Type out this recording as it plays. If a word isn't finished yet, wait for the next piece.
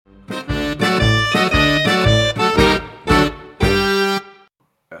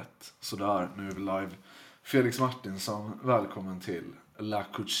Sådär, nu är vi live. Felix Martinsson, välkommen till La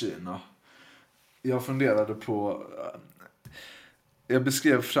Cucina. Jag funderade på... Jag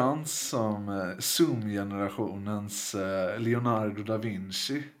beskrev Frans som Zoom-generationens Leonardo da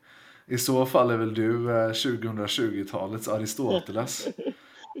Vinci. I så fall är väl du 2020-talets Aristoteles.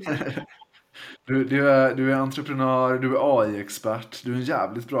 Du är entreprenör, du är AI-expert, du är en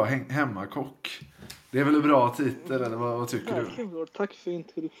jävligt bra hemmakock. Det är väl en bra titel, eller vad tycker du? Verkligen bra. Tack för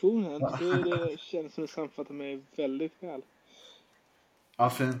introduktionen. Det känns som det samfattar mig väldigt väl. Ja,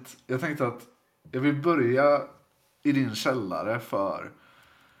 fint. Jag tänkte att jag vill börja i din källare för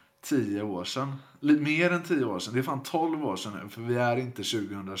 10 år sedan. Mer än 10 år sedan. Det är fan 12 år sedan nu. För vi är inte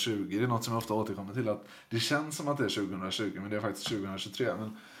 2020. Det är något som jag ofta återkommer till. Att det känns som att det är 2020. Men det är faktiskt 2023.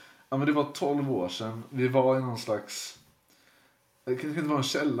 Men det var 12 år sedan. Vi var i någon slags... Det kanske inte var en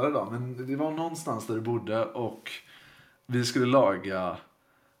källare då. Men det var någonstans där du bodde. Och vi skulle laga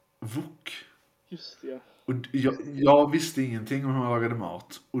wok. Just det. Och jag visste ingenting om hur man lagade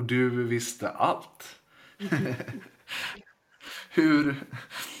mat. Och du visste allt. Hur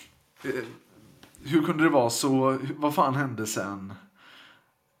kunde det vara så? Vad fan hände sen?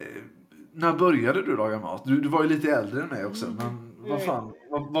 När började du laga mat? Du var ju lite äldre än mig också. Men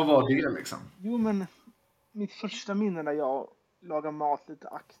vad var det liksom? Jo, men mitt första minne när jag lagade mat lite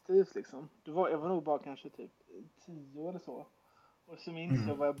aktivt liksom. Jag var nog bara kanske typ 10 eller så. Och så minns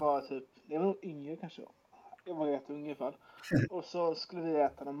jag var jag bara typ, jag var nog yngre kanske. Jag var rätt ung i alla fall. Och så skulle vi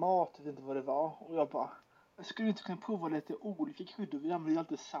äta någon mat, jag vet inte vad det var. Och jag bara, jag skulle inte kunna prova lite olika kryddor. Vi använder ju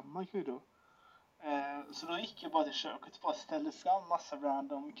alltid samma kryddor. Så då gick jag bara till köket och bara ställde fram massa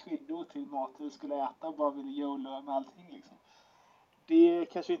random kryddor till maten vi skulle äta. Och bara ville jola med allting liksom. Det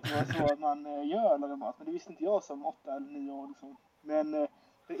kanske inte var så att man gör lagar mat. Men det visste inte jag som 8 eller 9 år liksom. Men den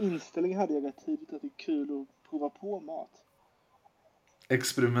inställningen hade jag rätt tidigt att det är kul att prova på mat.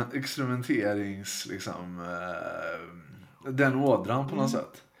 Experimenterings liksom den ådran på något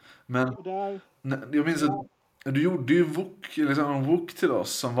sätt. Men jag minns att du gjorde ju en wok till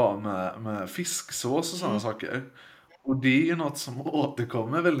oss som var med fisksås och sådana saker. Och det är ju något som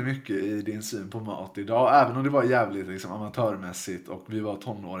återkommer väldigt mycket i din syn på mat idag. Även om det var jävligt liksom amatörmässigt och vi var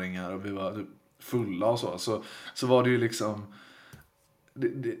tonåringar och vi var typ fulla och så var det ju liksom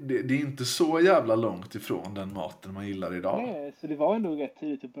det är inte så jävla långt ifrån den maten man gillar idag. Nej, så det var ändå rätt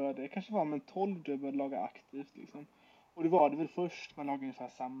tidigt att börja. Det kanske var med 12 du började laga aktivt liksom. Och det var det väl först, man lagade ungefär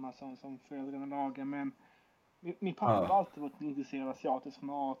samma som föräldrarna lagade. Men min pappa har alltid varit intresserad av asiatisk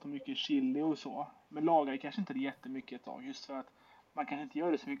mat och mycket chili och så. Men lagade kanske inte det jättemycket ett tag, just för att man kanske inte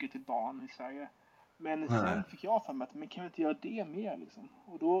gör det så mycket till barn i Sverige. Men sen fick jag för mig att, men kan vi inte göra det mer liksom?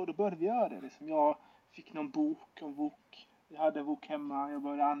 Och då började vi göra det liksom. Jag fick någon bok om wok. Jag hade wok hemma, jag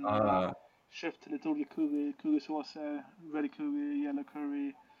började använda. Köpte lite olika currysåser, red curry, yellow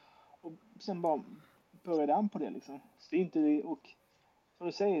curry. Och sen bara började an på det liksom. Så det är inte det, och som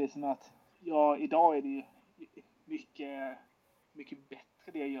du säger liksom att idag är det mycket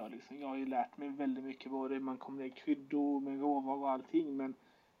bättre det jag gör liksom. Jag har ju lärt mig väldigt mycket, både man kommer ner kryddor med råvaror och allting, men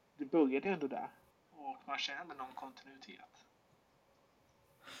det började ändå där. Och man känner ändå någon kontinuitet.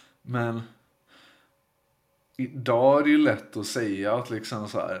 Men idag är det ju lätt att säga att liksom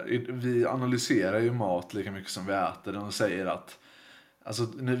så här, vi analyserar ju mat lika mycket som vi äter den och säger att alltså,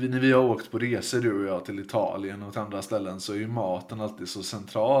 när vi har åkt på resor du och jag till Italien och till andra ställen, så är ju maten alltid så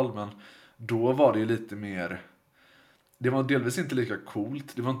central. Men då var det ju lite mer, det var delvis inte lika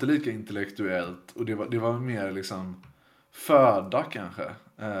coolt, det var inte lika intellektuellt, och det var mer liksom föda kanske.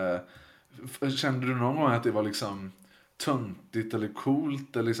 Kände du någon gång att det var liksom töntigt eller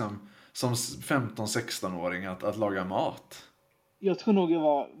coolt eller liksom som 15-16-åring att laga mat? Jag tror nog jag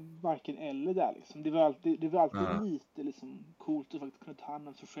var varken eller där liksom. Det var alltid lite liksom coolt att faktiskt kunna ta hand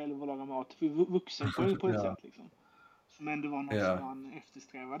om sig själv och laga mat. För vuxenpoäng på ett sätt liksom. Som ändå var något som man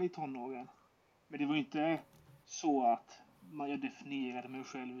eftersträvade i tonåren. Men det var inte så att jag definierade mig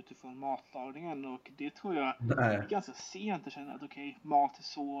själv utifrån matlagningen. Och det tror jag är ganska sent att känna att okej, mat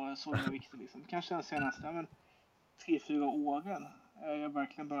är så viktigt liksom. Kanske de senaste 3-4 åren jag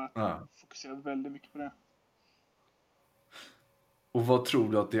verkligen börjat fokusera väldigt mycket på det. Och vad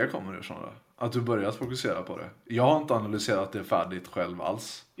tror du att det kommer ifrån då? Att du börjat fokusera på det? Jag har inte analyserat det färdigt själv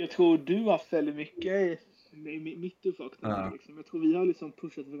alls. Jag tror du har haft väldigt mycket i mitt uppvaknande. Liksom. Jag tror vi har liksom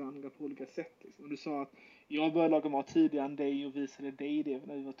pushat varandra på olika sätt. Liksom. Du sa att jag började laga mat tidigare än dig och visade dig det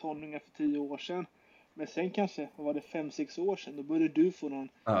när vi var tonåringar för 10 år sedan. Men sen kanske, vad var det, 5-6 år sedan, då började du få någon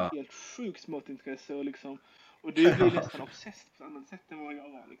helt sjukt matintresse och du blev nästan obsessed på annat sätt än vad jag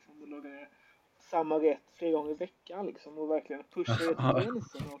var. Liksom. Du lagade samma rätt flera gånger i veckan liksom, och verkligen pushade det till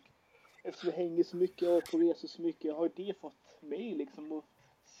gränsen. Och eftersom vi hänger så mycket och på resor så mycket, har det fått mig liksom att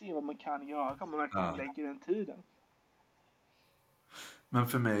se vad man kan göra om man verkligen lägger den tiden. Men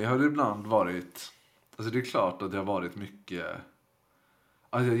för mig har det ibland varit, alltså det är klart att det har varit mycket,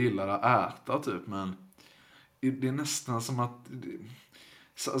 att jag gillar att äta typ, men det är nästan som att,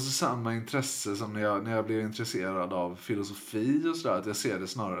 alltså samma intresse som när jag blev intresserad av filosofi och sådär, att jag ser det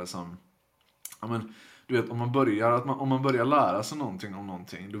snarare som, ja men, du vet, om man börjar lära sig någonting om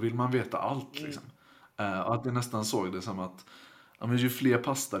någonting, då vill man veta allt liksom. Och att jag nästan såg det som att, ja, men ju fler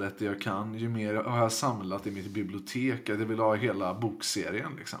pastarätter jag kan, ju mer har jag samlat i mitt bibliotek, att jag vill ha hela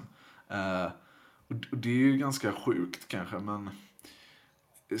bokserien liksom. Och det är ju ganska sjukt kanske, men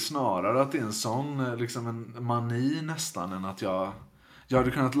snarare att det är en sån liksom en mani nästan, än att jag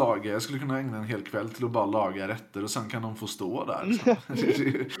hade kunnat jag skulle kunna ägna en hel kväll till att bara laga rätter och sen kan de få stå där liksom.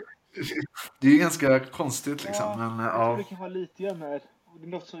 Det är ganska konstigt liksom. Ja, Men jag tror det kan vara lite grann med, det är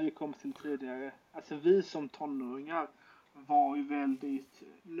något som vi kom till tidigare. Alltså vi som tonåringar var ju väldigt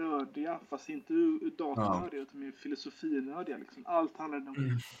nördiga, fast inte ur datanördiga utan mer filosofinördiga liksom. Allt handlade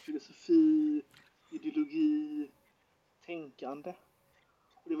om filosofi, ideologi, tänkande.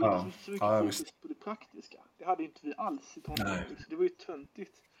 Och det var inte så mycket fokus på det praktiska. Det hade inte vi alls i tonåren. Liksom. Det var ju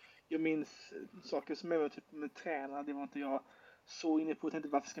töntigt. Jag minns saker som jag var typ med tränare, det var inte jag så inne på. Jag tänkte,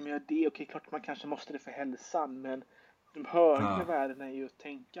 varför ska man göra det? Okej, klart man kanske måste det för hälsan, men de högre värdena är ju att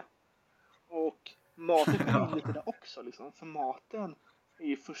tänka. Och maten kommer in lite där också liksom. För maten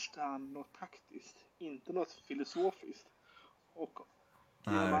är i första hand något praktiskt, inte något filosofiskt. Och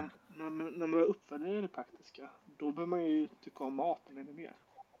när man börjar uppvärdera det praktiska, då bör man ju tycka om maten ännu mer.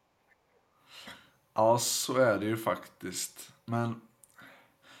 Ja, så är det ju faktiskt. Men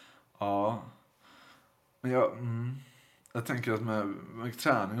ja, men jag tänker att med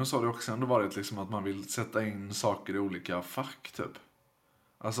träning och så har det också ändå varit liksom att man vill sätta in saker i olika fack typ.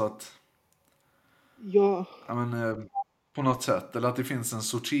 Alltså att på något sätt, eller att det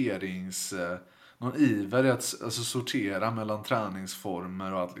finns en någon iver i att alltså, sortera mellan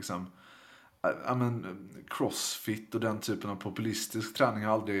träningsformer och att liksom crossfit och den typen av populistisk träning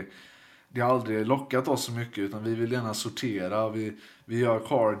har aldrig lockat oss så mycket, utan vi vill gärna sortera. Vi gör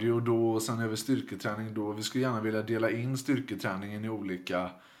cardio då och sen gör vi styrketräning då. Vi skulle gärna vilja dela in styrketräningen i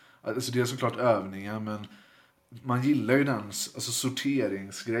olika, alltså det är såklart övningar, men man gillar ju den alltså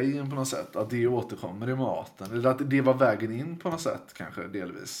sorteringsgrejen på något sätt, att det återkommer i maten, eller att det var vägen in på något sätt kanske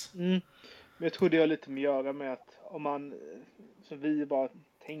delvis. Men jag tror det har lite med att göra med att om man, som vi bara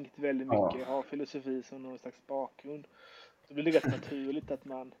tänkt väldigt mycket, har filosofi som någon slags bakgrund, så blir det rätt naturligt att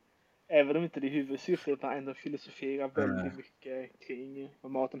man, även om inte det är huvudsyftet, man ändå filosoferar väldigt mycket kring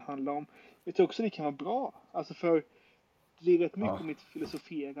vad maten handlar om. Jag tror också det kan vara bra, alltså för det är rätt mycket om mitt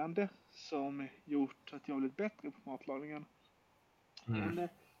filosoferande som gjort att jag blivit bättre på matlagningen. Men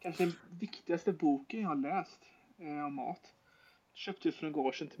kanske den viktigaste boken jag har läst om mat köpte jag för några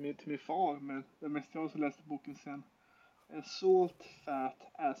år sedan till min far, men det mesta jag har läst boken sen Salt, Fat,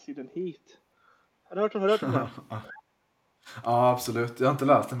 Acid and Heat. Har du hört om det? Ja, absolut. Jag har inte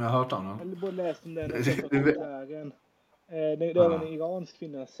läst den, men jag har hört om den. Jag har bara läst om den och sett dokumentären. Det är en iransk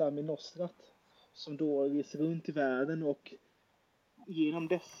kvinna, Sami Nosrat, som då reser runt i världen och genom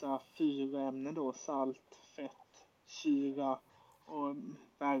dessa 4 ämnen då, salt, fett, syra och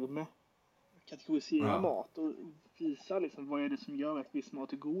värme, kategoriserar mat och visar liksom vad är det som gör att viss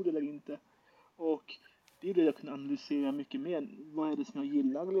mat är god eller inte. Och det är det jag kan analysera mycket mer. Vad är det som jag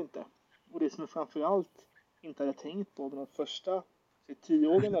gillar eller inte? Och det som jag framförallt inte hade tänkt på med de första 10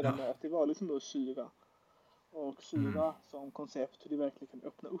 åren laga mat, det var liksom då syra. Och syra som koncept, hur det verkligen kan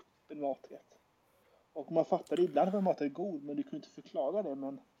öppna upp en maträtt. Och man fattade ibland att maten är god, men du kunde inte förklara det.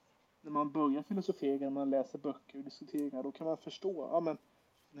 Men när man börjar filosofera, när man läser böcker och diskuterar, då kan man förstå, ja men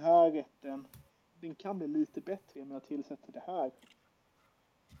den här rätten, den kan bli lite bättre om jag tillsätter det här.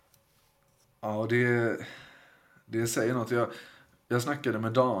 Ja, och det säger något. Jag snackade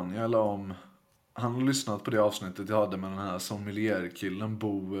med Daniel om, han har lyssnat på det avsnittet jag hade med den här sommelierkillen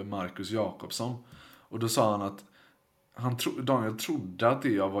Bo Marcus Jakobsson. Och då sa han att Daniel trodde att det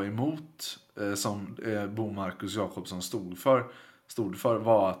jag var emot som Bo Marcus Jakobsson stod för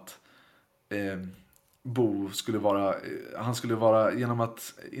var att Bo skulle vara, genom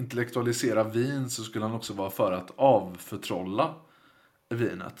att intellektualisera vin så skulle han också vara för att avförtrolla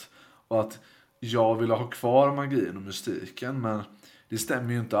vinet. Och att jag ville ha kvar magin och mystiken, men det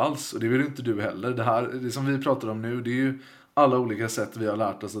stämmer ju inte alls, och det vill inte du heller. Det som vi pratar om nu, det är ju alla olika sätt vi har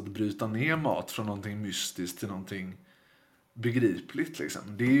lärt oss att bryta ner mat från någonting mystiskt till någonting begripligt liksom.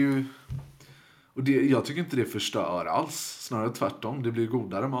 Det är ju, och jag tycker inte det förstör alls, snarare tvärtom, det blir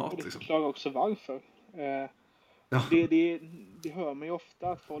godare mat. Och det liksom. förklarar också varför. Ja. Det hör man ju ofta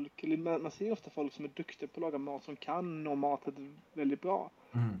att folk, eller man ser ofta folk som är duktiga på att laga mat som kan nå maten väldigt bra.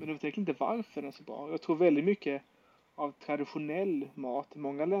 Men de vet inte varför den är så bra. Jag tror väldigt mycket av traditionell mat i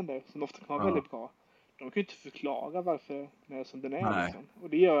många länder som ofta kan vara Ja. väldigt bra. De kan ju inte förklara varför den är som den är Nej. liksom. Och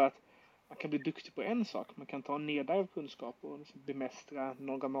det gör att man kan bli duktig på en sak. Man kan ta en nedärvd kunskap och liksom bemästra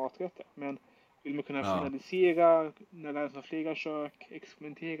några maträtter. Men vill man kunna Ja. generalisera, när lära sig flera kök,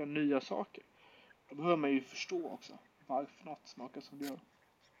 experimentera nya saker. Då behöver man ju förstå också varför något smakar som det gör.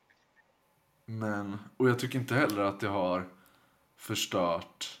 Och jag tycker inte heller att det har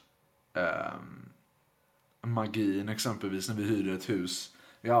förstört magin exempelvis när vi hyrde ett hus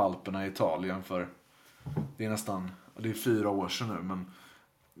i Alperna i Italien för det är 4 år sedan nu, men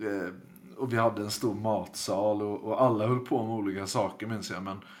och vi hade en stor matsal och alla höll på med olika saker, minns jag,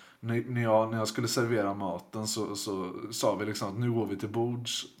 men när jag skulle servera maten så sa vi liksom att nu går vi till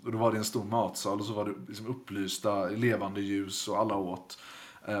bords, och då var det en stor matsal och så var det liksom upplysta levande ljus och alla åt.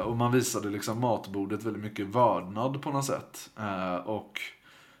 Och man visade liksom matbordet väldigt mycket vördnad på något sätt. Och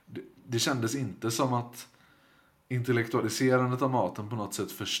det kändes inte som att intellektualiserandet av maten på något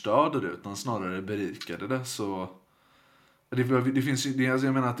sätt förstörde det, utan snarare berikade det. Så det finns ju,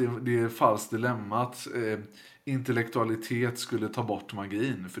 jag menar att det är ett falskt dilemma att intellektualitet skulle ta bort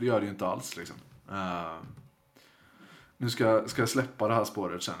magin, för det gör det ju inte alls liksom. Nu ska jag släppa det här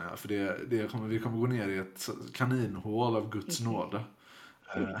spåret, känner jag, för vi kommer gå ner i ett kaninhål av Guds nåde.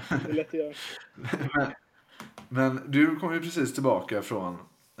 Det är lätt att göra. Men du kom ju precis tillbaka från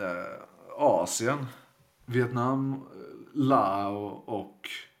Asien, Vietnam, Laos och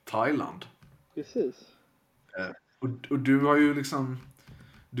Thailand. Precis. Och du har ju liksom,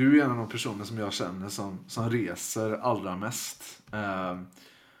 du är en av de personer som jag känner som reser allra mest.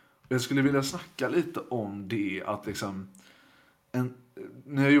 Jag skulle vilja snacka lite om det, att liksom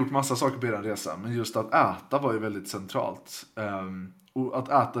ni har gjort massa saker på er resa, men just att äta var ju väldigt centralt. Och att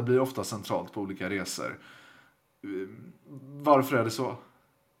äta blir ofta centralt på olika resor. Varför är det så?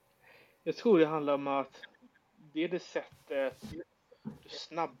 Jag tror det handlar om att det är det sättet du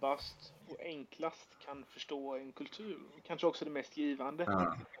snabbast och enklast kan förstå en kultur. Kanske också det mest givande.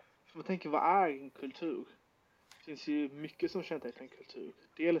 Ja. För man tänker, vad är en kultur? Det finns ju mycket som kännetecknar en kultur.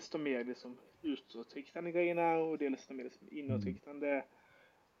 Dels de mer liksom utåtriktande grejerna och dels de mer liksom inåtriktande.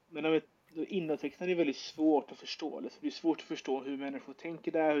 Men de inåtriktande är väldigt svårt att förstå. Liksom. Det är svårt att förstå hur människor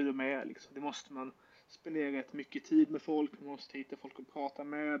tänker där, hur de är. Liksom. Det måste man spendera rätt mycket tid med folk. Man måste hitta folk att prata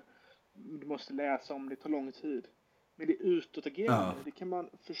med. Du måste läsa om det, tar lång tid. Men det utåtagerande, det kan man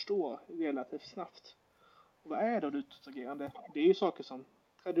förstå relativt snabbt. Och vad är då det utåtagerande? Det är ju saker som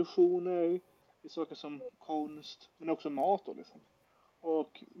traditioner, det är saker som konst, men också mat då liksom.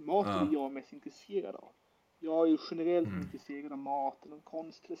 Och mat är det jag är mest intresserad av. Jag är ju generellt intresserad av mat eller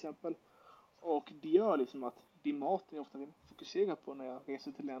konst till exempel. Och det gör liksom att det är maten jag ofta vill fokusera på när jag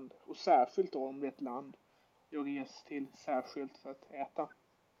reser till länder. Och särskilt då om det är ett land jag reser till särskilt för att äta.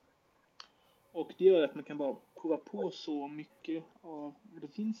 Och det gör att man kan bara prova på så mycket av vad det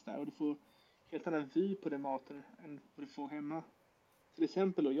finns där. Och du får helt annan vy på den maten än vad du får hemma. Till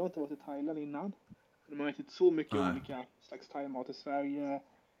exempel då, jag har inte varit i Thailand innan. De har ätit så mycket olika slags thaimat i Sverige.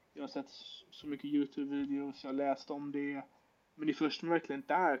 Jag har sett så mycket YouTube-videos, jag har läst om det. Men det är först när man verkligen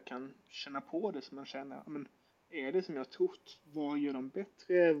där kan känna på det som man känner, men är det som jag trott? Vad gör de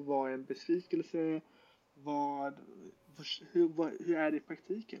bättre? Vad är en besvikelse? Hur är det i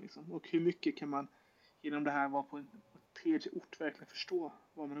praktiken liksom? Och hur mycket kan man genom det här vara på en tredje ort verkligen förstå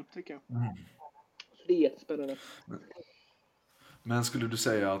vad man upptäcker? Så det är jättespännande. Men skulle du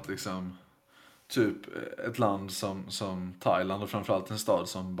säga att liksom typ ett land som Thailand och framförallt en stad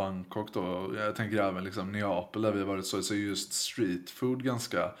som Bangkok då, jag tänker även liksom Neapel där vi har varit, så är just street food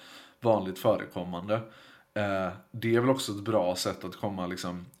ganska vanligt förekommande. Det är väl också ett bra sätt att komma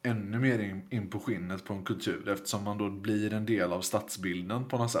liksom ännu mer in på skinnet på en kultur, eftersom man då blir en del av stadsbilden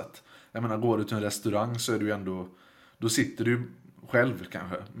på något sätt. Jag menar, går du till en restaurang så är du ändå, då sitter du själv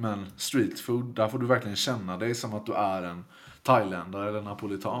kanske, men street food, där får du verkligen känna dig som att du är en thailändare eller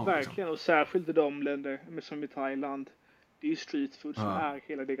napolitan. Verkligen, liksom. och särskilt i de länder som i Thailand. Det är ju street food som är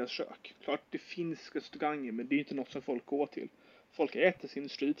hela deras kök. Klart det finns restauranger, men det är inte något som folk går till. Folk äter sin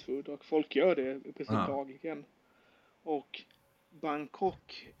street food och folk gör det i princip dagligen. Och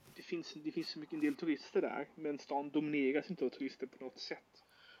Bangkok, det finns så mycket en del turister där, men stan domineras inte av turister på något sätt.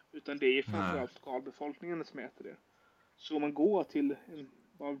 Utan det är framförallt lokalbefolkningen som äter det. Så om man går till en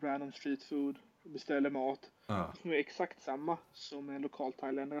bara random street food och beställer mat, som är exakt samma som en lokal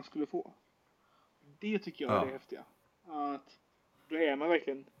thailändare skulle få. Det tycker jag är det häftiga. Att då är man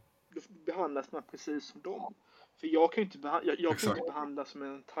verkligen då behandlas man precis som dem. För jag kan ju inte, jag kan inte behandlas som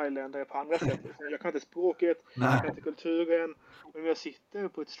en thailändare på andra sätt. Liksom. Jag kan inte språket, jag kan inte kulturen. Och om jag sitter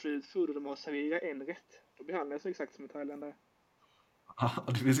på ett street food och de har serverat en rätt, då behandlas jag exakt som en thailändare. Ja,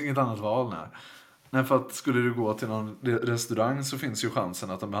 det finns inget annat val. Nej, för att skulle du gå till någon restaurang så finns ju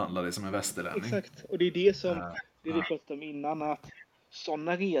chansen att de behandlar dig som en västerlänning. Exakt, och det är det som det vi pratade om innan, att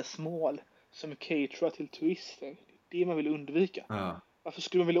sådana resmål som caterar till turister, det är det man vill undvika. Ja. Varför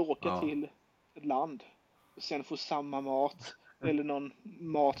skulle man vilja åka till ett land och sen få samma mat eller någon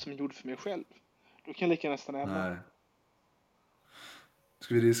mat som är gjord för mig själv? Då kan jag lika gärna stanna hemma. Nej.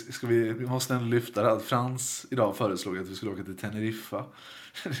 Vi måste ändå lyfta det att Frans idag föreslog att vi skulle åka till Teneriffa.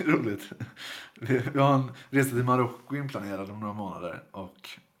 Det är roligt. Vi har en resa till Marocko inplanerad om några månader och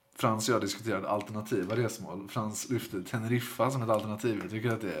Frans och jag diskuterade alternativa resmål. Frans lyfte Teneriffa som ett alternativ. Jag tycker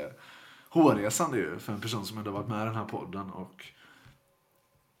att det är hårresande ju för en person som ändå varit med i den här podden och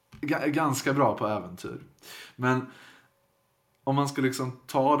ganska bra på äventyr. Men om man ska liksom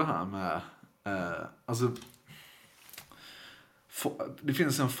ta det här med alltså det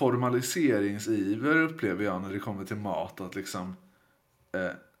finns en formaliseringsiver upplever jag när det kommer till mat, att liksom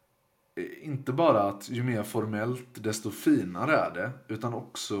inte bara att ju mer formellt desto finare är det, utan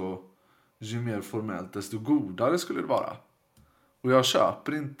också ju mer formellt desto godare skulle det vara. Och jag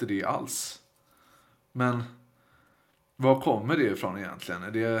köper inte det alls. Men var kommer det ifrån egentligen?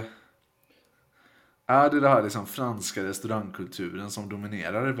 Är det här liksom franska restaurangkulturen som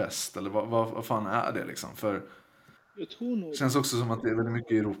dominerar i väst, eller vad fan är det liksom? För jag tror nog, det känns också som att det är väldigt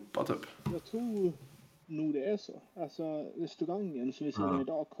mycket i Europa typ. Jag tror nog det är så. Alltså restaurangen som vi ser den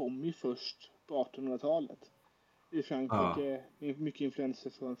idag kom ju först på 1800-talet. I Frankrike, med mycket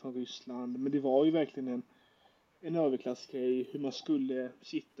influenser från Ryssland. Men det var ju verkligen en överklassgrej. Hur man skulle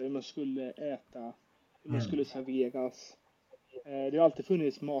sitta, hur man skulle äta, hur man skulle serveras. Det har alltid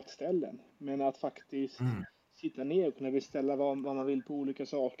funnits matställen. Men att faktiskt sitta ner och kunna beställa vad man vill på olika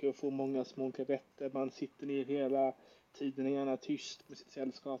saker och få många små rätter. Man sitter ner hela tiden, är gärna tyst med sitt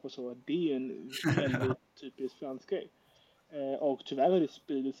sällskap och så. Det är en väldigt typisk fransk grej. Och tyvärr har det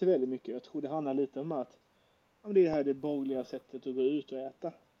spridit sig väldigt mycket. Jag tror det handlar lite om att det här är det borgerliga sättet att gå ut och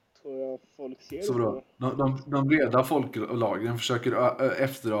äta. Tror jag folk ser så det. Bra. De breda folklagren försöker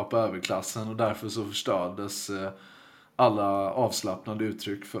efterapa överklassen och därför så förstördes alla avslappnade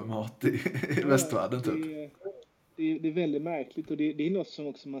uttryck för mat i västvärlden typ. Det är väldigt märkligt och det är något som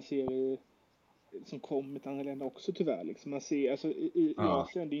också man ser som kommer till andra länder också tyvärr. Liksom. Man ser, alltså, i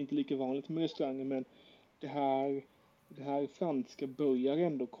Asien det är inte lika vanligt med restauranger, men det här franska börjar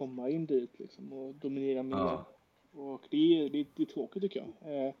ändå komma in dit liksom, och dominera mer. Och det är tråkigt tycker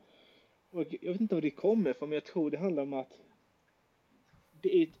jag. Och jag vet inte vad det kommer för, men jag tror det handlar om att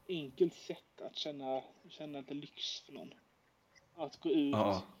det är ett enkelt sätt att känna lite lyx för någon. Att gå ut,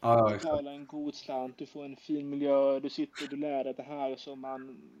 betala en god slant, du får en fin miljö, du sitter, du lär dig det här som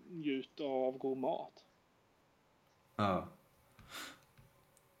man njuter av god mat. Ja.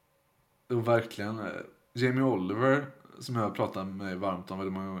 Och verkligen, Jamie Oliver, som jag har pratat med varmt om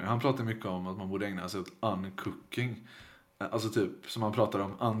väldigt många gånger, han pratar mycket om att man borde ägna sig åt uncooking. Alltså typ, som man pratar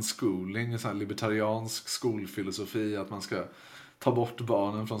om unschooling, så här libertariansk skolfilosofi, att man ska ta bort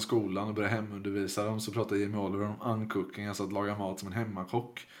barnen från skolan och börja hemundervisa dem. Så pratar Jamie Oliver om uncooking, alltså att laga mat som en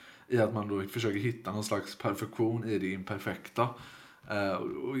hemmakock, i att man då försöker hitta någon slags perfektion i det imperfekta.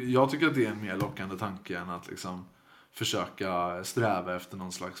 Och jag tycker att det är en mer lockande tanke än att liksom försöka sträva efter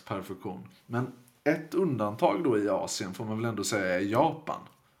någon slags perfektion. Men ett undantag då i Asien får man väl ändå säga är Japan.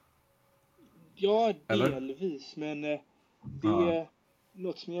 Ja, delvis, men det är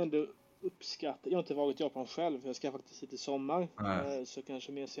något som jag ändå uppskattar. Jag har inte varit i Japan själv, jag ska faktiskt hit i sommar, så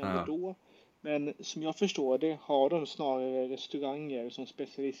kanske mer senare då. Men som jag förstår det har de snarare restauranger som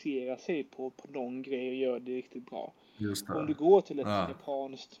specialiserar sig på någon grej och gör det riktigt bra. Just det. Om du går till ett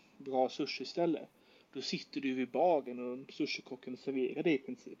japanskt bra sushi-ställe, då sitter du vid baren och sushikocken serverar det i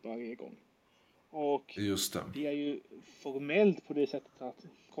princip varje gång. Och just det är ju formellt på det sättet att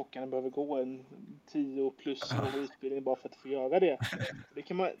kockarna behöver gå en 10 plus år utbildning bara för att få göra det. Det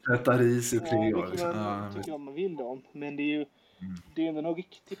kan man äta ris i 3 år. Det kan man tycka om man vill om. Men det är ju det är ändå någon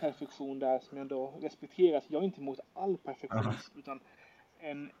riktig perfektion där som jag ändå respekterar. Jag är inte emot all perfektionism, utan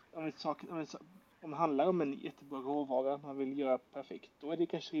om det handlar om en jättebra råvara man vill göra perfekt, då är det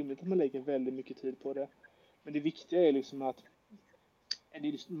kanske rimligt att man lägger väldigt mycket tid på det. Men det viktiga är liksom att är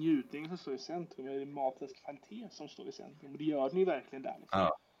det njutningen som står i centrum, eller är det matens kvalitet som står i centrum? Och det gör den ju verkligen där. Liksom.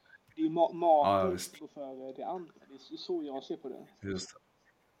 Det är ju maten som går före det andra. Det är så jag ser på det.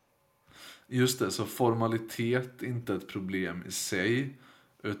 Just det, så formalitet är inte ett problem i sig,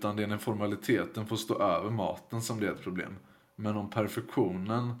 utan det är när formaliteten får stå över maten som det är ett problem. Men om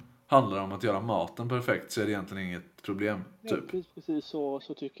perfektionen handlar om att göra maten perfekt så är det egentligen inget problem, Nej, typ. precis så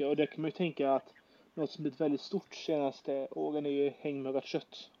tycker jag. Och det kan man ju tänka att något som blivit väldigt stort senaste åren är ju hängmörat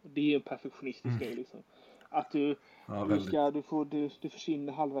kött. Och det är ju en perfektionistisk grej liksom. Att Ja, väldigt. du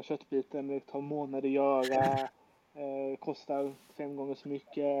försvinner halva köttbiten, det tar månader att göra, kostar 5 gånger så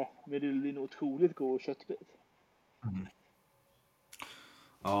mycket, men det blir en otroligt god köttbit.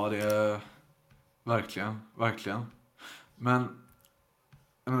 Ja, det är verkligen, verkligen. Men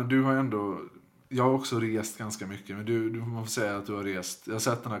jag menar, du har ju ändå, jag har också rest ganska mycket, men du man får säga att du har rest, jag har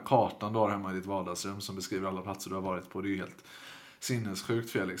sett den här kartan du har hemma i ditt vardagsrum som beskriver alla platser du har varit på, det är ju helt sinnessjukt,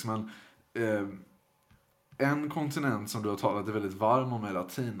 Felix. Men eh, en kontinent som du har talat är väldigt varm om är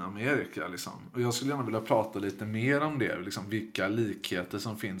Latinamerika liksom. Och jag skulle gärna vilja prata lite mer om det, liksom vilka likheter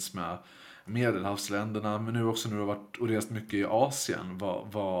som finns med Medelhavsländerna, men nu också när du har varit och rest mycket i Asien,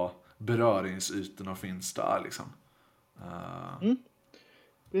 vad beröringsytorna finns där liksom. Mm.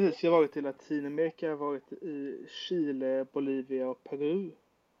 Precis, jag har varit i Latinamerika, jag har varit i Chile, Bolivia och Peru.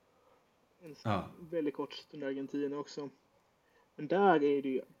 En Ja, väldigt kort stund i Argentina också. Men där är det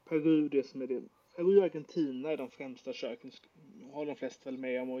ju Peru det som är det. Peru och Argentina är de främsta köken. Har de flesta väl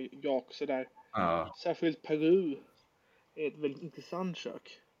med om, och jag också där. ja, Särskilt Peru är ett väldigt intressant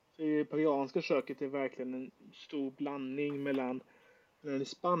kök. För det peruanska köket är verkligen en stor blandning mellan det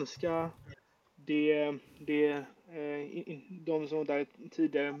spanska, de som där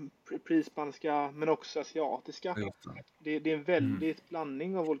tidigare prispanska, men också asiatiska. just det. Det är en väldigt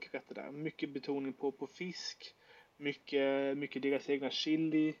blandning av olika rätter där. Mycket betoning på fisk, mycket deras egna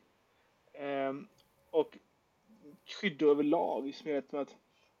chili, och kryddor överlag som gör att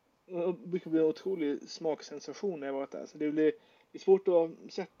det brukar bli en otrolig smaksensation när jag varit där. Så det är svårt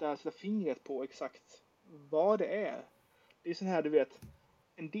att sätta fingret på exakt vad det är. Det är sån här, du vet,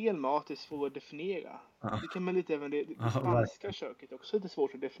 en del mat är svår att definiera. Ja, Det kan man lite även det ja, spanska verkligen. köket också lite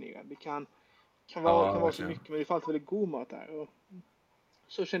svårt att definiera. Det kan Ja, vara så verkligen. mycket, men det är alltid väldigt god mat där. Och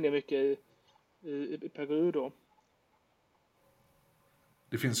så kände jag mycket i Peru då.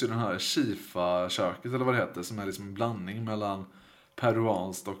 Det finns ju den här Chifa-köket eller vad det heter, som är liksom en blandning mellan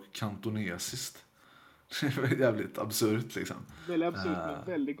peruanskt och kantonesiskt. Det är jävligt absurt liksom. Väldigt absurt men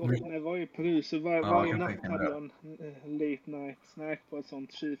väldigt gott. Men- När jag var i Peru så ja, jag varje kan natt tänka mig hade det. jag en late night snack på ett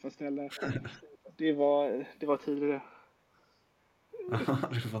sånt Chifa-ställe. Det var tidigare. Ja,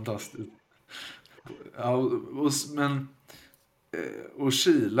 det är fantastiskt. Ja, men och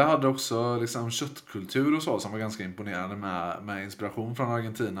Chile hade också liksom köttkultur och så som var ganska imponerande med inspiration från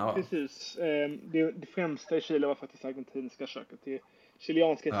Argentina, va? Precis. Det främsta i Chile var faktiskt argentinska köket. Det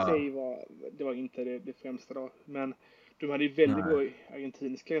chilenska i Ja, sig var inte det främsta då. Men de hade ju väldigt nej, bra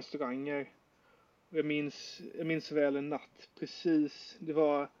argentinska restauranger. Och jag minns väl en natt precis. Det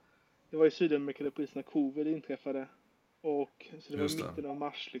var i Sydamerika där precis när covid inträffade. Och så det var i just det. mitten av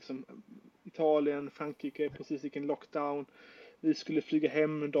mars liksom. Italien, Frankrike precis gick en lockdown. Vi skulle flyga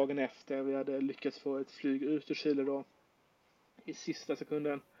hem dagen efter. Vi hade lyckats få ett flyg ut ur Chile då. I sista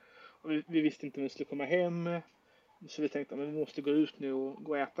sekunden. Och vi visste inte om vi skulle komma hem. Så vi tänkte att vi måste gå ut nu och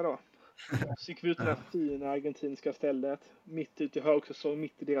gå och äta då. Så gick vi ut till det här fina argentinska stället. Mitt ute i högsäsong,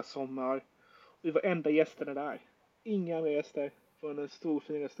 mitt i deras sommar. Och vi var enda gästerna där. Inga andra gäster. Från en stor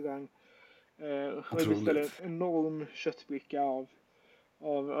fin restaurang. Och vi beställde en Otroligt. enorm köttbricka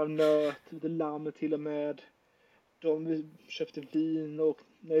av nöt, lite lamm till och med. Vi köpte vin och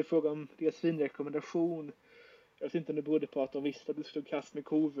när vi frågade om deras vinrekommendation. Jag vet inte om det berodde på att de visste att det skulle kast med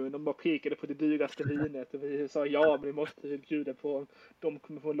kovun. De bara pekade på det dyraste vinet och vi sa ja, men det måste vi bjuda på. De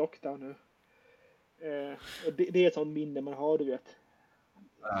kommer få en lockdown nu. Och det är ett sånt minne man har, du vet.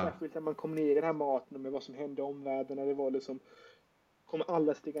 Ja, Särskilt när man kom ner i den här maten med vad som hände i omvärlden. När det var liksom, kommer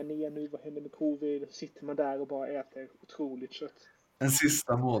alla stiga ner nu? Vad händer med covid? Så sitter man där och bara äter otroligt kött. en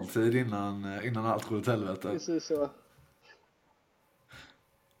sista måltid innan allt går åt helvete. Precis så.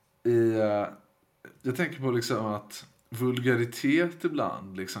 Jag tänker på liksom att vulgaritet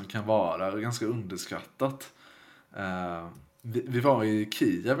ibland liksom kan vara ganska underskattat. Vi var i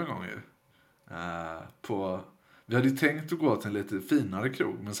Kiev en gång ju. Vi hade ju tänkt att gå till en lite finare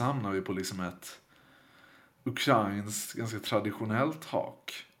krog, men så hamnade vi på liksom ett ukrainskt ganska traditionellt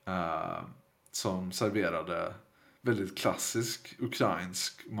hak som serverade väldigt klassisk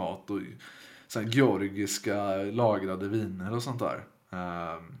ukrainsk mat och så här georgiska lagrade viner och sånt där.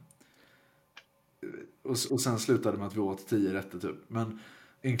 Och sen slutade med att vi åt 10 rätter typ. Men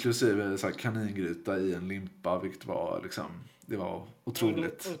inklusive så här kaningryta i en limpa, vilket var liksom, det var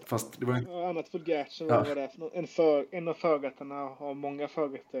otroligt. Fast det var inte, Och annat vulgärt som ja, var där. En av förrätterna har många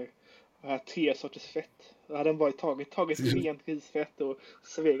förrätter. Och här 3 sorters fett. Då hade de bara tagit rent risfett och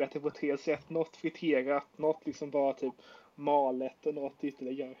serverat det på 3 sätt. Något friterat, något liksom bara typ malet och något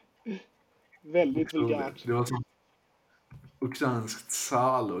ytterligare. Väldigt Otroligt. vulgärt. Det var som ukrainskt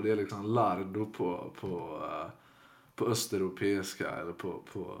salo. Det är liksom lardo på östeuropeiska eller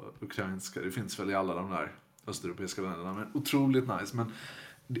på ukrainska. Det finns väl i alla de där östeuropeiska länderna. Men otroligt nice. Men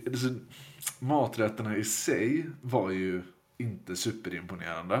maträtterna i sig var ju inte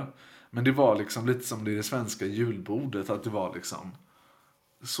superimponerande. Men det var liksom lite som det svenska julbordet. Att det var liksom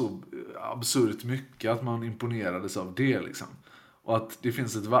så absurt mycket att man imponerades av det liksom. Och att det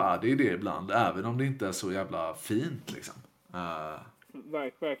finns ett värde i det ibland. Även om det inte är så jävla fint liksom.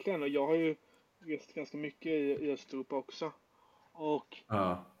 Verkligen. Och jag har ju rest ganska mycket i Östeuropa också. Och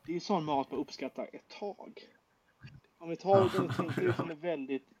Ja. det är sån mat man uppskattar ett tag. Om vi tänker liksom en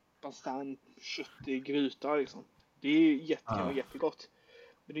väldigt bastant, köttig gryta liksom. Det är jättegott.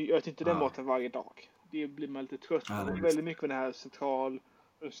 Men jag äter inte den maten varje dag. Det blir man lite trött på. Och väldigt mycket av den här central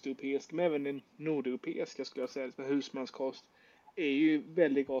östeuropeiska, men även den nordeuropeiska skulle jag säga, med husmanskost, är ju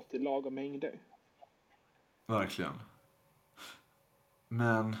väldigt gott i lagom mängder. Verkligen.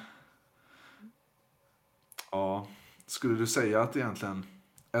 Men ja, skulle du säga att egentligen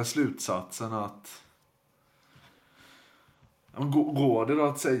är slutsatsen att går det då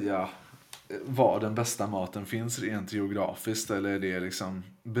att säga var den bästa maten finns rent geografiskt, eller är det liksom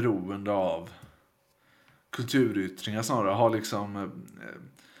beroende av kulturyttringar snarare? Har liksom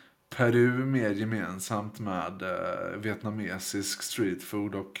Peru mer gemensamt med vietnamesisk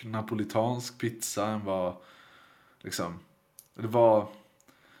streetfood och napolitansk pizza än vad liksom, eller vad,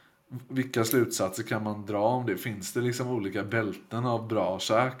 vilka slutsatser kan man dra om det? Finns det liksom olika bälten av bra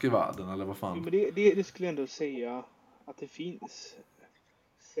käk i världen, eller vad fan? Jo, men det skulle jag ändå säga att det finns.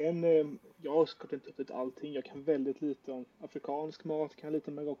 Sen, jag ska inte upp ut allting. Jag kan väldigt lite om afrikansk mat, kan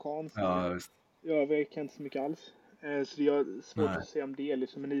lite om marockansk mat. Ja, visst. I övrigt kan jag inte så mycket alls. Så det är svårt Nej. att säga om det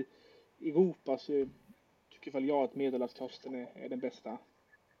liksom. Men i Europa så tycker väl jag att Medelhavskosten är den bästa.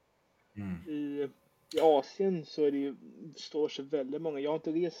 I Asien så är det står sig väldigt många. Jag har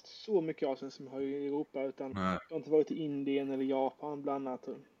inte rest så mycket i Asien som jag har i Europa, utan Nej. jag har inte varit i Indien eller Japan bland annat.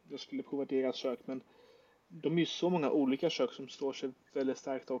 Jag skulle prova deras kök, men de är ju så många olika kök som står sig väldigt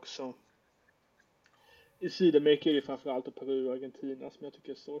starkt också. I Sydamerika är det framförallt Peru och Argentina som jag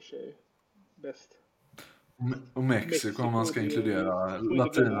tycker står sig bäst. Och Mexiko om man ska inkludera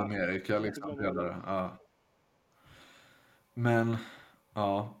Latinamerika liksom bredare. Ja. Men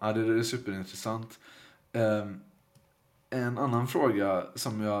ja, det är superintressant. En annan fråga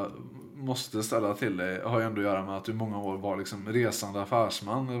som jag måste ställa till dig har ju ändå att göra med att du i många år var liksom resande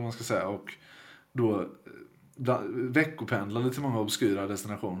affärsman, eller vad man ska säga, och då veckopendlade till många obskyra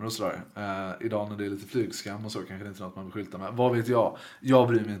destinationer och sådär. Idag när det är lite flygskam och så kanske det inte är något man vill skylta med. Vad vet jag? Jag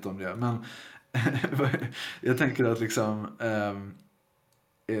bryr mig inte om det. Men jag tänker att liksom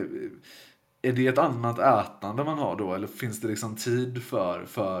är det ett annat ätande man har då? Eller finns det liksom tid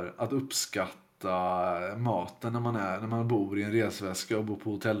för att uppskatta maten när man bor i en resväska och bor på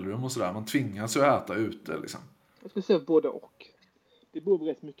hotellrum och sådär? Man tvingas ju att äta ute liksom. Jag skulle säga både och. Det beror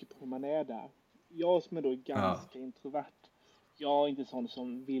rätt mycket på hur man är där. Jag som är då ganska introvert. Jag är inte sån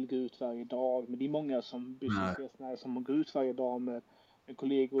som vill gå ut varje dag. Men det är många som businessresenärer som går ut varje dag med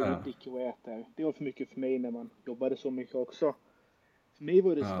kollegor och dricker och äter. Det var för mycket för mig när man jobbade så mycket också. För mig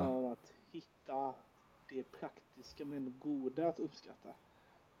var det snarare att hitta det praktiska men goda att uppskatta.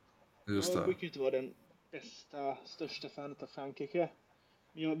 Just det. Jag brukar inte vara den största fan av Frankrike.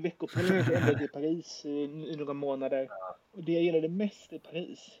 Men jag veckopendlade ändå till Paris i några månader. Och det jag gillade mest i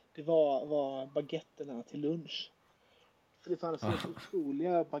Paris, det var baguetterna till lunch. För det fanns helt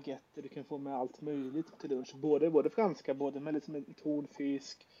otroliga baguetter du kan få med allt möjligt till lunch. Både franska, både med liksom en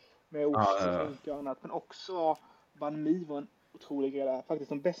tonfisk, med ost och skinka och annat. Men också banh mi var en otrolig grej där. Faktiskt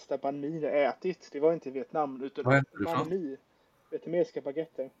de bästa banh mi jag ätit, det var inte i Vietnam, utan banh mi, vietnamesiska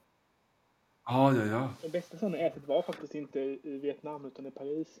baguetter. Ja. De bästa sådana jag ätit var faktiskt inte i Vietnam utan i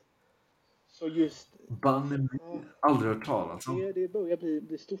Paris. Så just banh mi, aldrig hört talas om. det börjar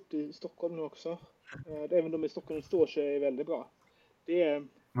bli stort i Stockholm nu också. Även de i Stockholm står sig väldigt bra.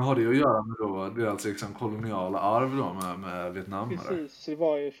 Men har det att göra med då, det är alltså liksom koloniala arv då med Vietnam? Precis, eller? så det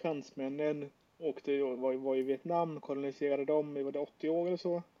var ju fransmännen var i Vietnam, koloniserade dem i 80 år eller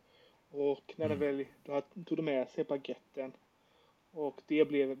så. Och när då tog de med sig baguetten. Och det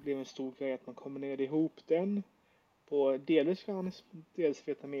blev en stor grej att man kombinerade ihop den på delvis franskt, dels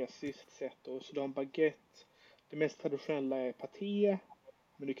vietnamesiskt sätt. Och så de baguette, det mest traditionella är paté.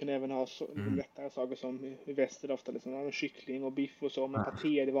 Men du kan även ha lättare saker som i väster ofta liksom kyckling och biff och så. Men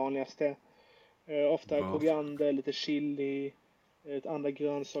paté är det vanligaste. Ofta koriander, lite chili, ett andra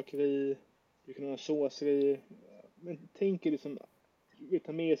grönsaker i. Du kan ha såser i. Men tänk liksom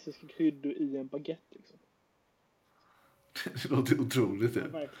vietnamesiska kryddor i en baguette liksom. Det låter otroligt. Ja, Ja.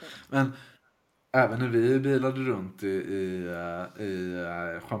 verkligen. Men även när vi bilade runt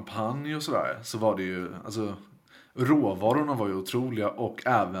i champagne och sådär, så var det ju, alltså råvarorna var ju otroliga och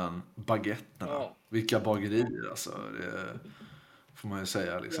även baguetterna. Ja. Vilka bagerier alltså, det får man ju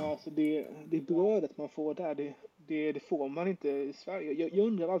säga liksom. Ja, alltså det brödet man får där, det får man inte i Sverige. Jag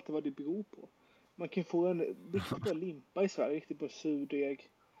undrar alltid vad det beror på. Man kan få en riktigt bra limpa i Sverige, riktigt bra surdeg.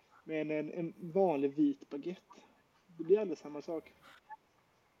 Men en vanlig vit baguette, det blir aldrig samma sak.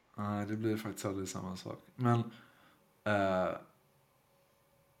 Nej, det blir faktiskt aldrig samma sak. Men eh,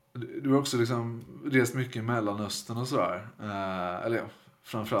 du har också liksom rest mycket i Mellanöstern och sådär. Eller ja,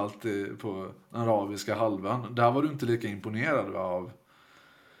 framförallt på den arabiska halvön. Där var du inte lika imponerad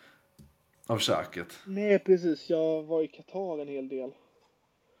av käket. Nej, precis. Jag var i Qatar en hel del.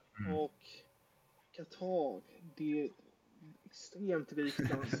 Och Qatar, det är ett extremt rikt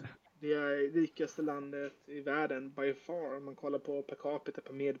land. Det är rikaste landet i världen by far om man kollar på per capita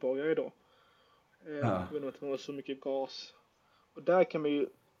per medborgare då. Ja, På grund av att man har så mycket gas. Och där kan man ju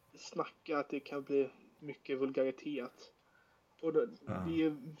snacka att det kan bli mycket vulgaritet. Och ja, det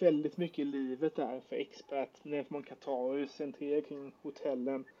är väldigt mycket i livet där för expert. När man Qatar centrerar kring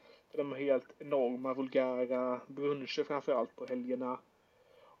hotellen. Där de har helt enorma vulgära bruncher framförallt på helgerna.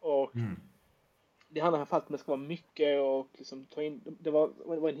 Och det handlar framförallt om att det ska vara mycket och liksom ta in, det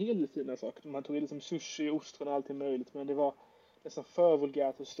var en hel del fina saker. Man tog in liksom sushi, ostron och allt möjligt. Men det var nästan för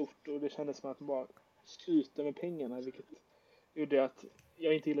vulgärt och stort och det kändes som att man bara skryter med pengarna. Vilket gjorde att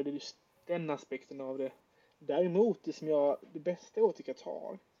jag inte gillade just den aspekten av det. Däremot det bästa jag åt i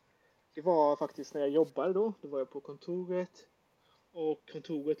Qatar, det var faktiskt när jag jobbade då. Då var jag på kontoret. Och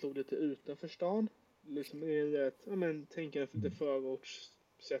kontoret låg lite utanför stan. Liksom i ett, ja men tänk en lite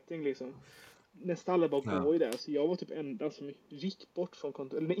förortssetting liksom. Nästan alla bara ja. går ju där. Så jag var typ enda som gick bort från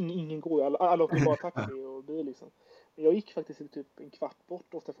kontoret. Eller ingen går ju. Alla åkte bara taxi och bil liksom. Men jag gick faktiskt typ en kvart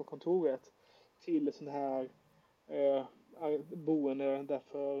bort ofta från kontoret. Till ett sånt här boende där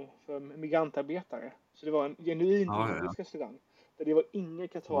för migrantarbetare. Så det var en genuin Ja, ja. indisk restaurang. Där det var inga Wow.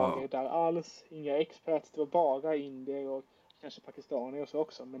 qatarier där alls. Inga expats. Det var bara indier och kanske pakistanier och så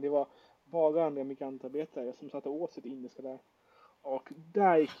också. Men det var bara andra migrantarbetare som satt och åt sitt indiska där. Och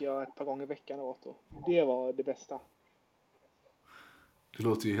där gick jag ett par gånger i veckan åt och det var det bästa. Det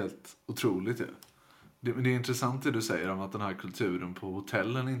låter ju helt otroligt ju. Men det är intressant det du säger om att den här kulturen på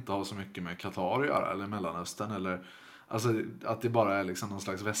hotellen inte har så mycket med Qatar att göra, eller Mellanöstern, eller alltså att det bara är liksom någon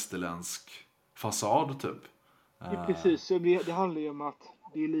slags västerländsk fasad typ. Ja, Eh, precis, så det handlar ju om att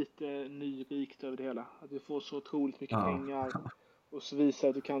det är lite nyrikt över det hela. Att du får så otroligt mycket ja. pengar och så visar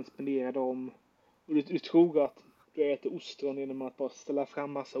att du kan spendera dem. Och du tror att du äter ostron genom att bara ställa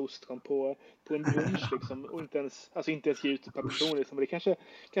fram massa ostron på en brunch liksom. Och inte ens ge ut per person liksom. Och det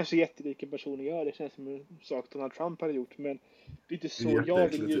kanske jätterika personer gör. Det känns som en sak Donald Trump hade gjort. Men det är inte Det är så jag vill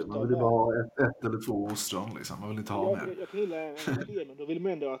jätteäckligt ju. njuta Man av vill ju bara mat. ha ett eller två ostron liksom. Man vill inte ha mer. Jag kan gilla även fler, men då vill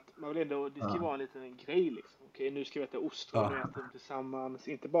man ändå att det ska Ja. vara en liten grej liksom. Okej, nu ska vi äta ostron och Ja. äta dem tillsammans.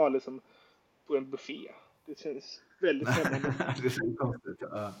 Inte bara liksom på en buffé. Det känns väldigt främmande. Det är så konstigt.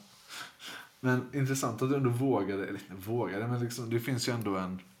 Ja. Men intressant att du ändå vågade, eller inte vågade, men liksom, det finns ju ändå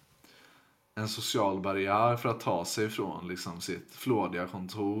en social barriär för att ta sig från liksom sitt flådiga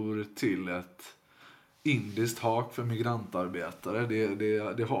kontor till ett indiskt hak för migrantarbetare.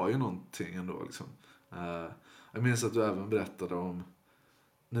 Det har ju någonting ändå liksom. Jag minns att du även berättade om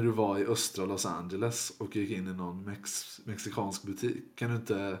när du var i östra Los Angeles och gick in i någon mexikansk butik. Kan du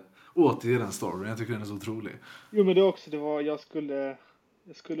inte återge den storyn? Jag tycker den är så otrolig. Jo, men det var, jag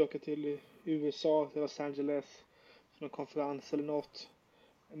skulle åka till USA, till Los Angeles, för någon konferens eller något.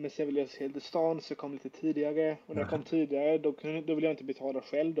 Men sen ville jag se lite stan, så jag kom lite tidigare. Och när jag kom tidigare, då ville jag inte betala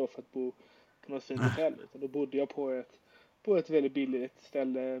själv då för att bo på något fint hotell. Utan då bodde jag på ett väldigt billigt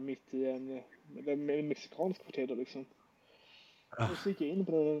ställe mitt i en mexikansk kvarter då liksom. Och så gick jag in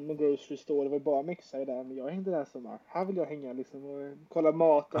på någon grocery store, det var bara mexare där, men jag hängde där som här vill jag hänga liksom och kolla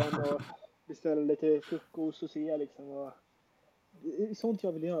maten och beställa lite frukost och se liksom. Och det är sånt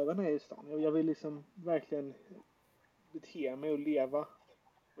jag vill göra när jag är i stan. Jag vill liksom verkligen bete mig och leva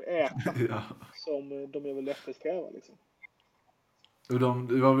och äta Ja. som de jag vill eftersträva liksom. Och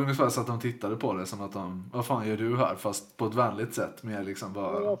det var väl ungefär så att de tittade på det som att vad fan gör du här? Fast på ett vänligt sätt. Mer liksom Ja,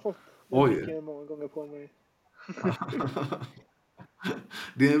 jag bara, har fått den oj. blicken många gånger på mig.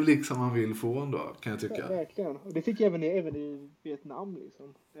 Det är väl liksom man vill få ändå, kan jag Ja, tycka. verkligen. Och det fick jag även i Vietnam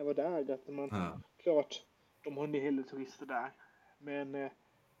liksom. När jag var där. Att Ja. klart, de har en hel del turister där. Men en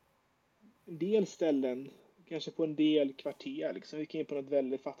del ställen, kanske på en del kvarter liksom. Vi gick in på något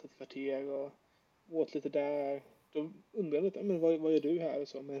väldigt fattigt kvarter och åt lite där. Då undrar jag lite, men vad gör du här och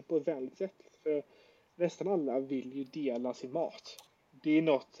så? Men på ett vänligt sätt. För nästan alla vill ju dela sin mat. Det är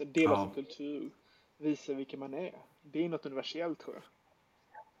något, dela sin Ja, kultur, visa vilka man är. Det är något universellt, tror jag.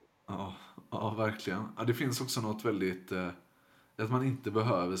 ja, verkligen. Ja, det finns också något väldigt... att man inte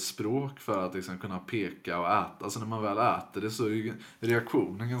behöver språk för att liksom kunna peka och äta. Alltså när man väl äter det så är ju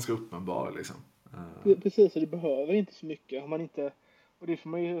reaktionen ganska uppenbar. Liksom. Precis, och det behöver inte så mycket. Har man inte, och det får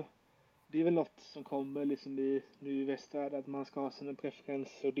man ju, det är väl något som kommer liksom nu i västvärlden, att man ska ha sina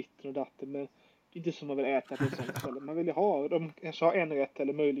preferenser och ditten och datten, men det är inte som man vill äta på ett sånt ställe. Man vill ju ha, de kanske har en rätt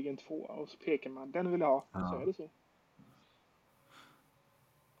eller möjligen två, och så pekar man, den vill jag ha, så är Ja. det så.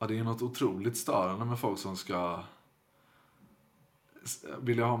 Ja, det är något otroligt störande med folk som ska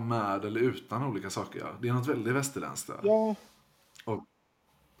vilja ha med eller utan olika saker. Ja. Det är något väldigt västerländskt där. Ja, Och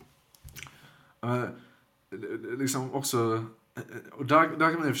eh, liksom också... Och där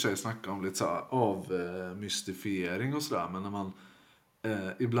kan man i och för sig snacka om lite så här avmystifiering och sådär. Men när man...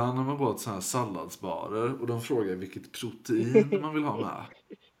 ibland när man går till så här salladsbarer och de frågar vilket protein man vill ha med.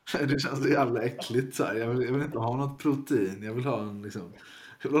 Det känns så jävla äckligt så här. Jag vill inte ha något protein. Jag vill ha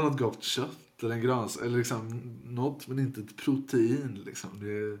jag vill ha något gott kött eller en eller liksom något, men inte ett protein liksom.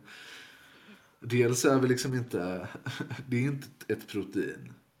 Dels är vi liksom inte det är inte ett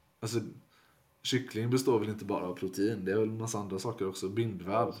protein. Alltså kyckling består väl inte bara av protein. Det är väl en massa andra saker också,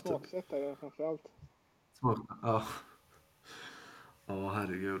 bindväv typ. smaksättare framförallt. Ja. Ja,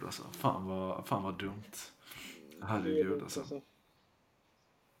 herregud alltså. Fan vad dumt. Herregud alltså.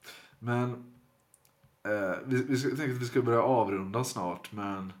 Men jag tänkte att vi ska börja avrunda snart,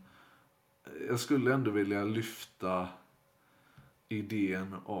 men jag skulle ändå vilja lyfta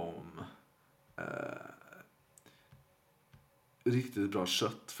idén om riktigt bra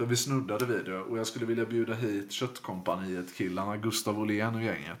kött. För vi snuddade vid det och jag skulle vilja bjuda hit köttkompaniet killarna, Gustav Åhlén och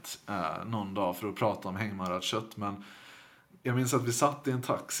gänget, någon dag för att prata om hängmarat kött. Men jag minns att vi satt i en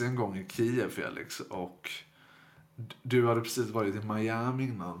taxi en gång i Kiev, Felix, och du hade precis varit i Miami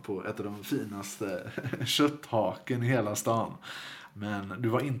innan på ett av de finaste kötthaken i hela stan. Men du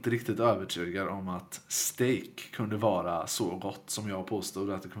var inte riktigt övertygad om att steak kunde vara så gott som jag påstod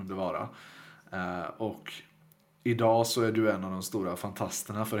att det kunde vara. Och idag så är du en av de stora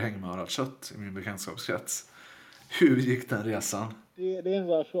fantasterna för hängmarat kött i min bekantskapskrets. Hur gick den resan? Det är en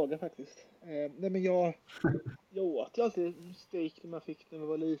bra fråga faktiskt. Nej, men jag åt ju alltid steak när man fick när man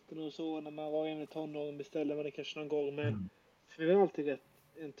var liten och så. När man var i tonåren beställde man det kanske någon gång. Men för mig var det alltid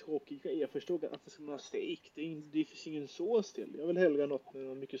en tråkig grej. Jag förstod att det ska man ha steak. Det finns ingen sås till. Jag vill hellre ha något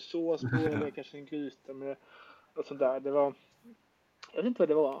med mycket sås på. Eller kanske en gryta med något sånt där. Det var, jag vet inte vad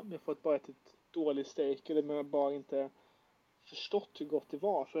det var. Men jag fått bara ätit dålig steak. Eller men jag bara inte förstått hur gott det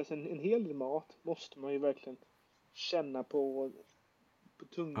var. För en hel del mat måste man ju verkligen känna på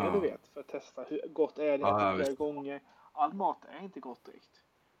tunga, du vet, för att testa hur gott är det, äta flera gånger. All mat är inte gott direkt.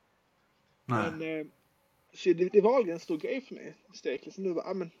 Nej. Men så det var aldrig en stor grej för mig, steak. Liksom,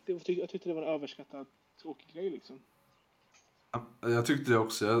 jag tyckte det var en överskattad tråkig grej liksom. Jag tyckte det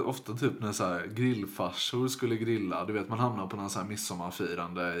också. Ofta typ när så här grillfarsor skulle grilla, du vet, man hamnar på någon så här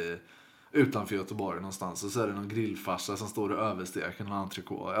midsommarfirande utanför Göteborg någonstans, och så är det någon grillfarsa som står och översteker en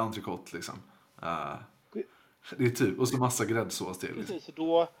entrecote liksom. Det är typ, och så massa gräddsås till. Precis, så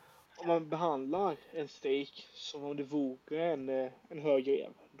då om man behandlar en steak som om det vore en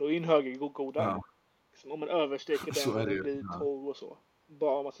högrev, då är ju en högrev godare. Ja. Liksom, om man översteker den och den blir torr och så,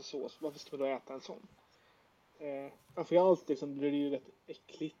 bara en massa sås, varför ska man då äta en sån? Framförallt liksom, blir det ju rätt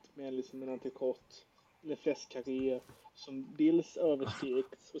äckligt med liksom en entrecote eller fläskkarré som dels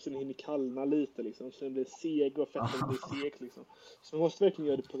översteks och sen hinner kallna lite liksom, så den blir seg och fetten blir seg liksom. Så man måste verkligen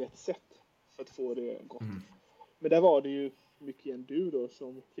göra det på rätt sätt för att få det gott. Men där var det ju mycket igen du då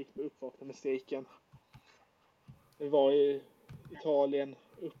som fick mig uppvakna med steken. Vi var i Italien,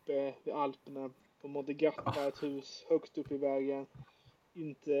 uppe vid Alperna på Monte Grappa, ett hus högt upp i bergen.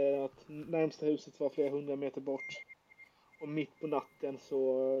 Inte att närmsta huset var flera 100 meter bort. Och mitt på natten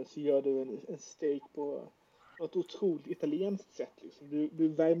så gör du en steak på ett otroligt italienskt sätt. Liksom. Du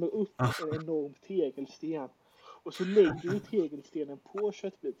värmer upp en enorm tegelsten. Och så lägger du tegelstenen på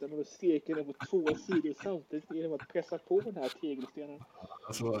köttbiten och steker den på 2 sidor samtidigt genom att pressa på den här tegelstenen.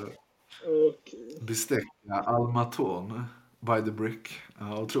 Alltså, bestäcka Almaton by the brick.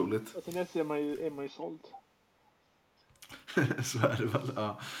 Ja, otroligt. Och sen nästa är man ju såld. Så är det väl.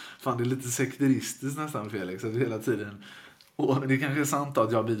 Ja. Fan, det är lite sekteristiskt nästan, Felix, att du hela tiden... Och det kanske är sant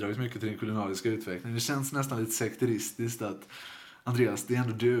att jag har bidragit mycket till den kulinariska utvecklingen. Det känns nästan lite sekteristiskt att Andreas, det är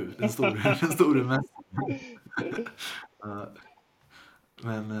ändå du, den store mästaren.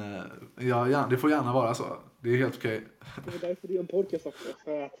 Men ja, det får gärna vara så. Det är helt okej. Det är därför det är en podcast också.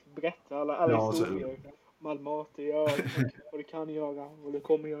 För att berätta alla historier. Om all mat det gör. Vad det kan göra. Vad det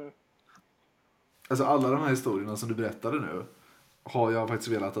kommer göra. alltså alla de här historierna som du berättade nu har jag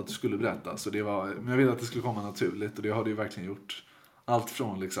faktiskt velat att du skulle berätta. Men jag ville att det skulle komma naturligt och det har du ju verkligen gjort. Allt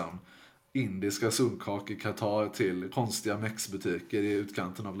från liksom indiska sunkak i Qatar till konstiga mexbutiker i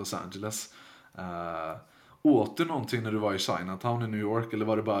utkanten av Los Angeles. Åt du någonting när du var i Chinatown i New York eller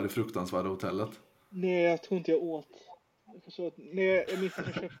var det bara det fruktansvärda hotellet? Nej, jag tror inte jag åt. Nej, jag minns att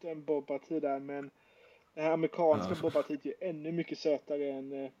jag köpte en boba tea där, men den här amerikanska boba tea är ju ännu mycket sötare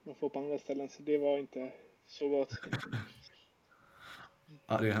än man får på andra ställen, så det var inte så gott.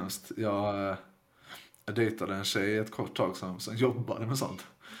 Ja, det är hemskt. Jag dejtade en tjej ett kort tag som jobbade med sånt.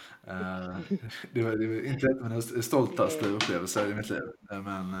 Det var inte ett av mina stoltaste upplevelser i mitt liv.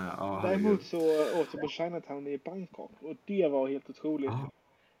 Men ja, Däremot så åt jag på Chinatown i Bangkok och det var helt otroligt. Ja.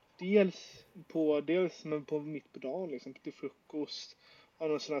 Dels på mitt på dagen liksom, till frukost. Har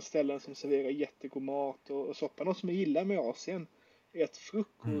några sådana ställen som serverar jättegod mat och soppa. Något som jag gillar med Asien är att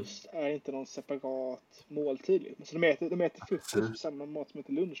frukost är inte någon separat måltid. Liksom. Så de äter frukost på samma mat som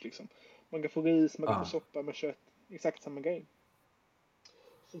heter lunch liksom. Man kan få ris, man kan få soppa med kött. Exakt samma grej.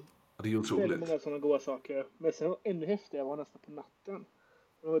 Det är otroligt. Väldigt många sådana goda saker. Men sen ännu häftigare var nästan på natten.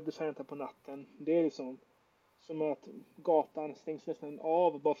 Och designat på natten. Det är liksom som att gatan stängs nästan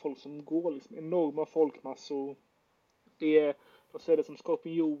av. Bara folk som går liksom. Enorma folkmassor. De ser det som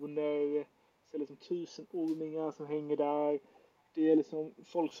skorpioner. Ser det som 1000 ormingar som hänger där. Det är liksom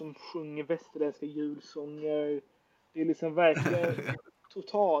folk som sjunger västerländska julsånger. Det är liksom verkligen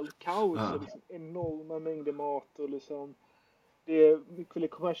total kaos. Och liksom enorma mängder mat och liksom. Det är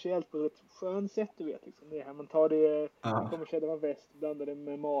väldigt kommersiellt på ett skönt sätt, du vet. Liksom. Det här, man tar det kommersiella väst, blandar det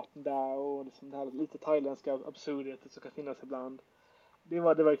med maten där och liksom det här lite thailändska absurditet som kan finnas ibland. Det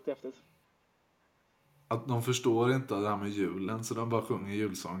var riktigt häftigt. Att de förstår inte det här med julen så de bara sjunger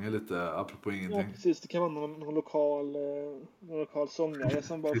julsånger lite apropå ingenting. Ja, precis. Det kan vara någon lokal sångare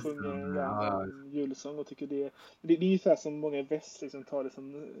som bara sjunger en julsång och tycker det. Men det är ungefär som många i väst liksom tar det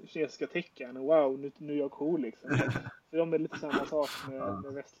som kinesiska tecken. Wow, nu är jag cool liksom. För de är lite samma sak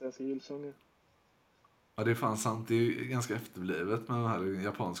med västländska julsånger. Ja, det är fan sant. Det är ganska efterblivet med de här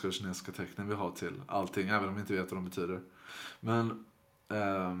japanska och kinesiska tecknen vi har till allting, även om vi inte vet vad de betyder. Men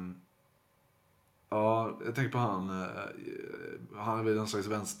ja, jag tänker på han är väl en slags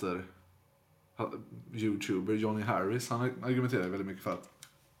vänster YouTuber, Johnny Harris. Han argumenterar väldigt mycket för att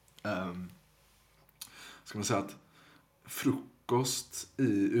ska man säga att frukost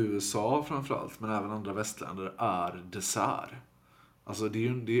i USA framförallt, men även andra västländer, är dessert. Alltså det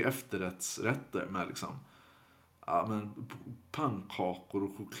är efterrättsrätter med liksom pannkakor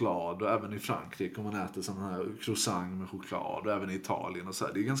och choklad, och även i Frankrike om man äter sån här croissant med choklad, och även i Italien och så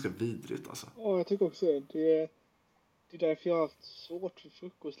här. Det är ganska vidrigt alltså. Ja, jag tycker också det. Det är därför jag har haft svårt för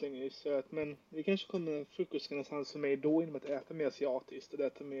frukost länge i söt, men det kanske kommer frukostrenässans för mig då genom att äta mer asiatiskt och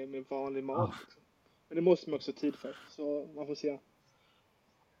äta med vanlig mat. Liksom. Men det måste man också ha tid för, så man får se.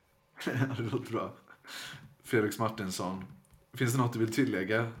 Det låter bra. Felix Martinsson, finns det något du vill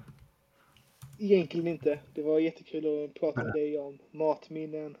tillägga? Egentligen inte. Det var jättekul att prata med dig om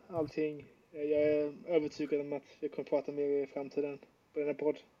matminnen, allting. Jag är övertygad om att vi kommer prata mer i framtiden på den här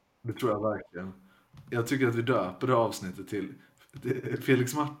podd. Det tror jag verkligen. Jag tycker att vi döper det avsnittet till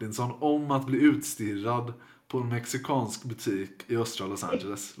Felix Martinsson om att bli utstirrad på en mexikansk butik i östra Los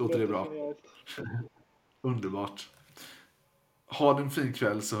Angeles. Låter det bra? Underbart. Ha en fin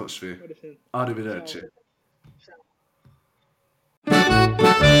kväll så hörs vi. Ha det fint. Arrivederci. Ciao.